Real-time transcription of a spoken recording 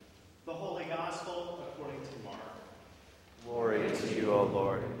Gospel according to Mark. Glory to you, O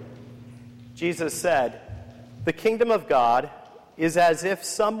Lord. Jesus said, "The kingdom of God is as if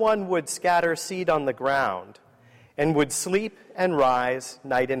someone would scatter seed on the ground and would sleep and rise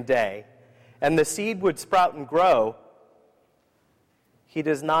night and day, and the seed would sprout and grow. He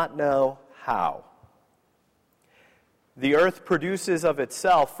does not know how. The earth produces of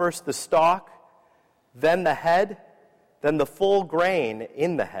itself first the stalk, then the head, then the full grain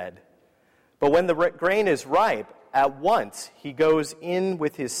in the head. But when the grain is ripe, at once he goes in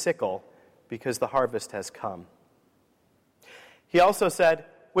with his sickle, because the harvest has come." He also said,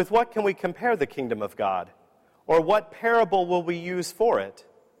 "With what can we compare the kingdom of God? Or what parable will we use for it?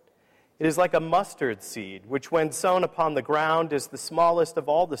 It is like a mustard seed, which when sown upon the ground is the smallest of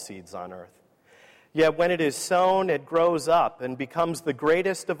all the seeds on earth. Yet when it is sown, it grows up and becomes the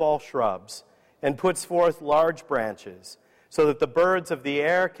greatest of all shrubs, and puts forth large branches, so that the birds of the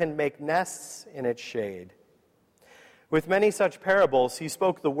air can make nests in its shade." With many such parables, he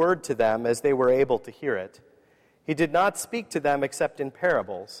spoke the word to them as they were able to hear it. He did not speak to them except in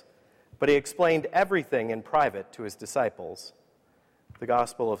parables, but he explained everything in private to his disciples. The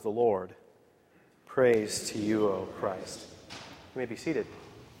Gospel of the Lord. Praise to you, O Christ. You may be seated.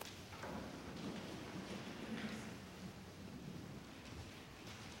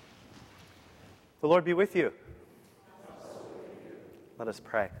 The Lord be with you. Let us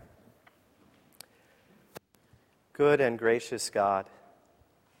pray. Good and gracious God,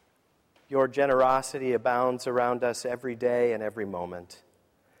 your generosity abounds around us every day and every moment.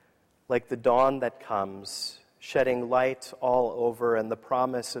 Like the dawn that comes, shedding light all over and the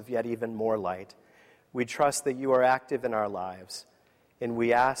promise of yet even more light, we trust that you are active in our lives, and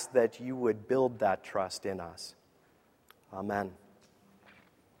we ask that you would build that trust in us. Amen.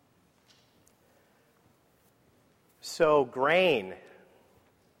 So, grain.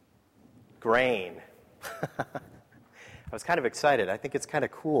 I was kind of excited. I think it's kind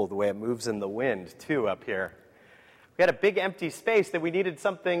of cool the way it moves in the wind, too, up here. We had a big empty space that we needed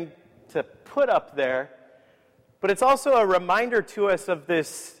something to put up there, but it's also a reminder to us of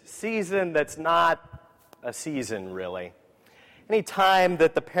this season that's not a season, really. Any time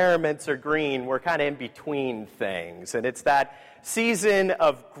that the paraments are green, we're kind of in between things, and it's that season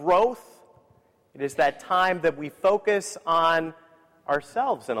of growth. It is that time that we focus on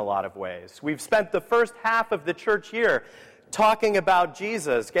ourselves in a lot of ways. We've spent the first half of the church year talking about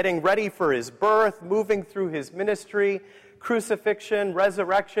Jesus, getting ready for his birth, moving through his ministry, crucifixion,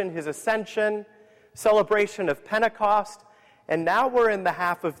 resurrection, his ascension, celebration of Pentecost, and now we're in the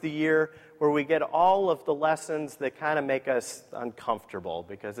half of the year where we get all of the lessons that kind of make us uncomfortable,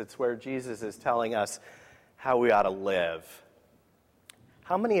 because it's where Jesus is telling us how we ought to live.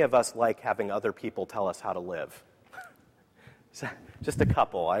 How many of us like having other people tell us how to live? Just a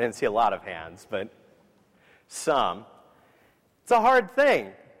couple. I didn't see a lot of hands, but some. It's a hard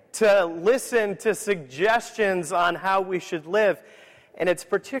thing to listen to suggestions on how we should live, and it's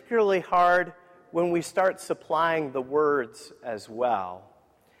particularly hard when we start supplying the words as well.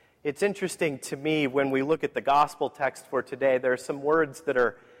 It's interesting to me when we look at the gospel text for today, there are some words that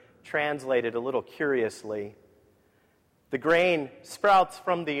are translated a little curiously. The grain sprouts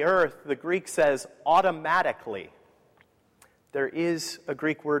from the earth, the Greek says automatically. There is a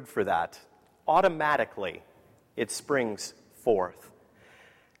Greek word for that. Automatically, it springs forth.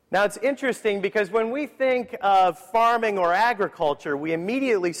 Now, it's interesting because when we think of farming or agriculture, we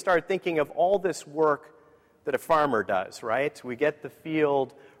immediately start thinking of all this work that a farmer does, right? We get the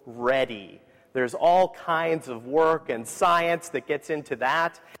field ready. There's all kinds of work and science that gets into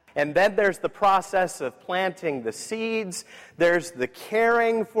that. And then there's the process of planting the seeds. There's the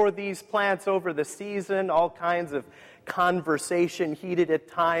caring for these plants over the season, all kinds of conversation heated at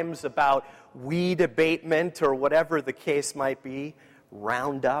times about weed abatement or whatever the case might be.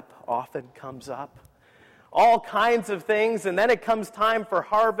 Roundup often comes up. All kinds of things. And then it comes time for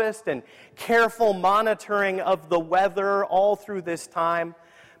harvest and careful monitoring of the weather all through this time.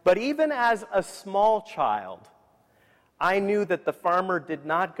 But even as a small child, I knew that the farmer did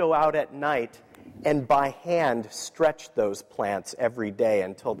not go out at night and by hand stretch those plants every day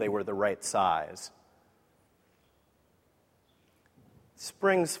until they were the right size. It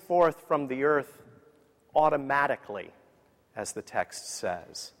springs forth from the earth automatically, as the text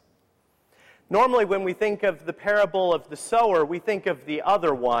says. Normally, when we think of the parable of the sower, we think of the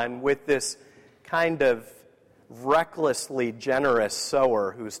other one with this kind of recklessly generous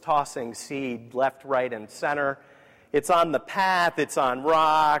sower who's tossing seed left, right, and center. It's on the path, it's on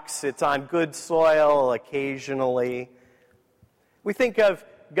rocks, it's on good soil occasionally. We think of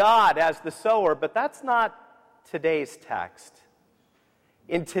God as the sower, but that's not today's text.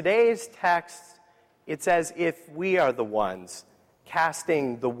 In today's text, it's as if we are the ones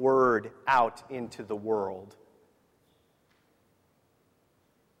casting the word out into the world.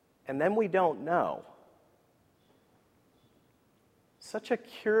 And then we don't know. Such a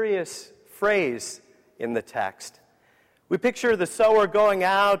curious phrase in the text. We picture the sower going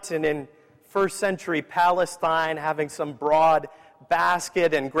out and in first century Palestine having some broad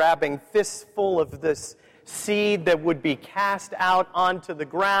basket and grabbing fistful of this seed that would be cast out onto the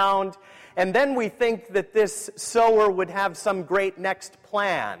ground. And then we think that this sower would have some great next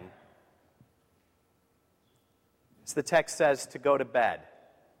plan. As the text says, to go to bed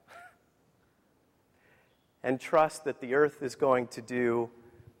and trust that the earth is going to do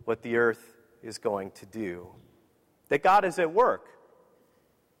what the earth is going to do. That God is at work.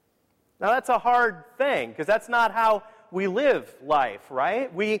 Now that's a hard thing, because that's not how we live life,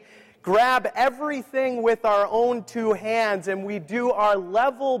 right? We grab everything with our own two hands and we do our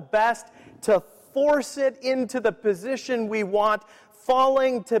level best to force it into the position we want,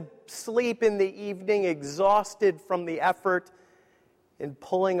 falling to sleep in the evening, exhausted from the effort, and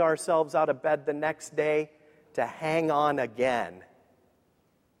pulling ourselves out of bed the next day to hang on again.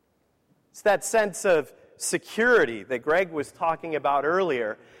 It's that sense of security that Greg was talking about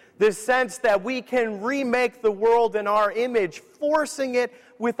earlier. This sense that we can remake the world in our image, forcing it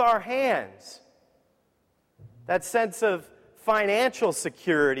with our hands. That sense of financial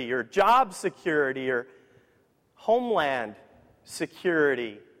security or job security or homeland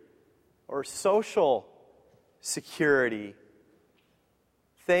security or social security.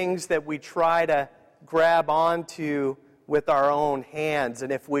 Things that we try to grab onto with our own hands.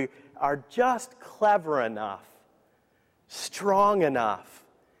 And if we are just clever enough, strong enough,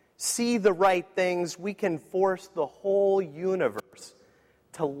 see the right things, we can force the whole universe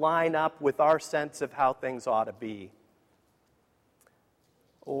to line up with our sense of how things ought to be.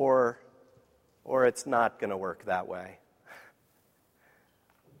 Or it's not going to work that way.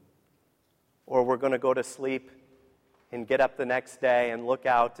 Or we're going to go to sleep and get up the next day and look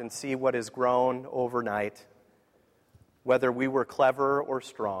out and see what has grown overnight, whether we were clever or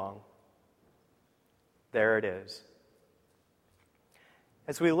strong. There it is.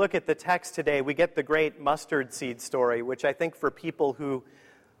 As we look at the text today, we get the great mustard seed story, which I think for people who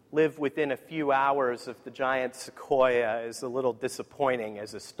live within a few hours of the giant sequoia is a little disappointing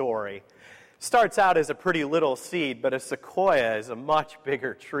as a story. Starts out as a pretty little seed, but a sequoia is a much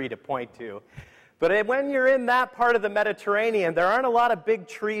bigger tree to point to. But when you're in that part of the Mediterranean, there aren't a lot of big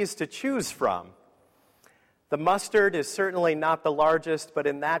trees to choose from. The mustard is certainly not the largest, but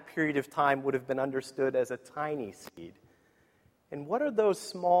in that period of time would have been understood as a tiny seed. And what are those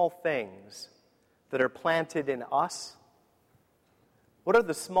small things that are planted in us? What are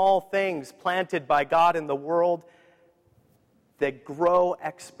the small things planted by God in the world that grow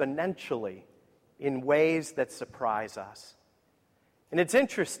exponentially in ways that surprise us? And it's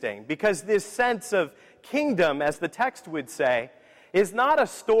interesting because this sense of kingdom, as the text would say, is not a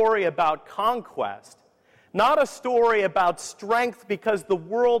story about conquest, not a story about strength because the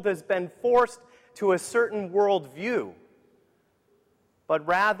world has been forced to a certain worldview, but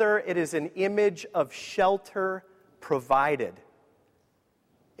rather it is an image of shelter provided,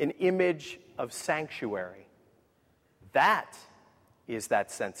 an image of sanctuary. That is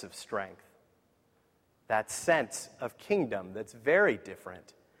that sense of strength, that sense of kingdom that's very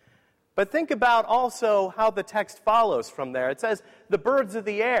different. But think about also how the text follows from there. It says, the birds of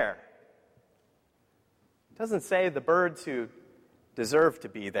the air. It doesn't say the birds who deserve to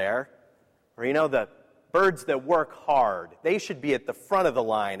be there, or the birds that work hard. They should be at the front of the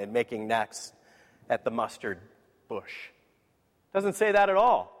line and making nests at the mustard bush. It doesn't say that at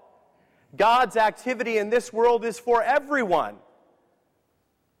all. God's activity in this world is for everyone.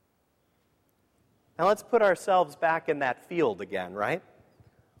 Now let's put ourselves back in that field again, right?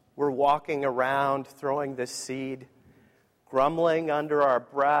 We're walking around throwing this seed, grumbling under our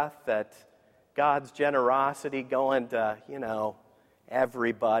breath at God's generosity going to,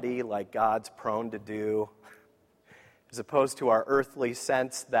 everybody like God's prone to do, as opposed to our earthly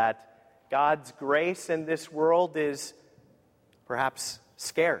sense that God's grace in this world is perhaps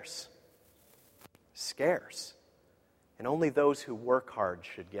scarce, and only those who work hard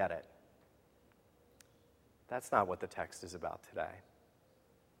should get it. That's not what the text is about today.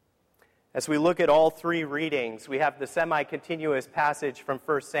 As we look at all three readings, we have the semi-continuous passage from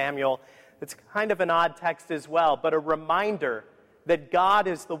 1 Samuel. It's kind of an odd text as well, but a reminder that God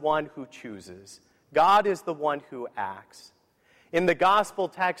is the one who chooses. God is the one who acts. In the gospel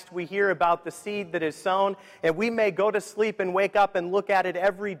text, we hear about the seed that is sown, and we may go to sleep and wake up and look at it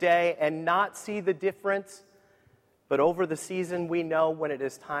every day and not see the difference. but over the season we know when it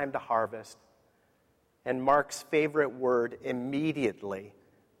is time to harvest. And Mark's favorite word, immediately,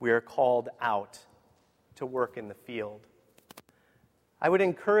 we are called out to work in the field. I would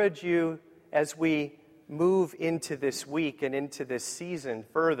encourage you as we move into this week and into this season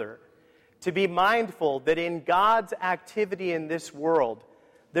further to be mindful that in God's activity in this world,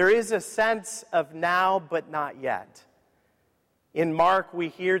 there is a sense of now but not yet. In Mark, we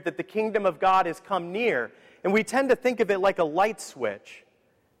hear that the kingdom of God has come near, and we tend to think of it like a light switch.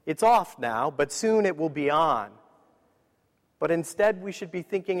 It's off now, but soon it will be on. But instead, we should be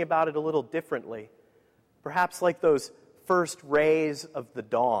thinking about it a little differently, perhaps like those first rays of the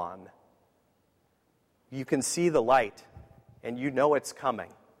dawn. You can see the light, and you know it's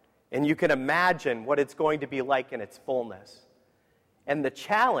coming, and you can imagine what it's going to be like in its fullness. And the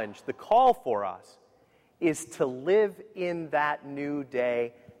challenge, the call for us, is to live in that new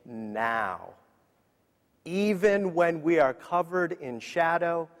day now. Even when we are covered in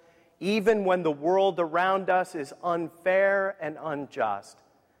shadow, even when the world around us is unfair and unjust,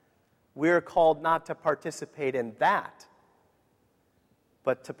 we are called not to participate in that,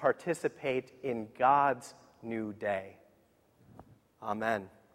 but to participate in God's new day. Amen.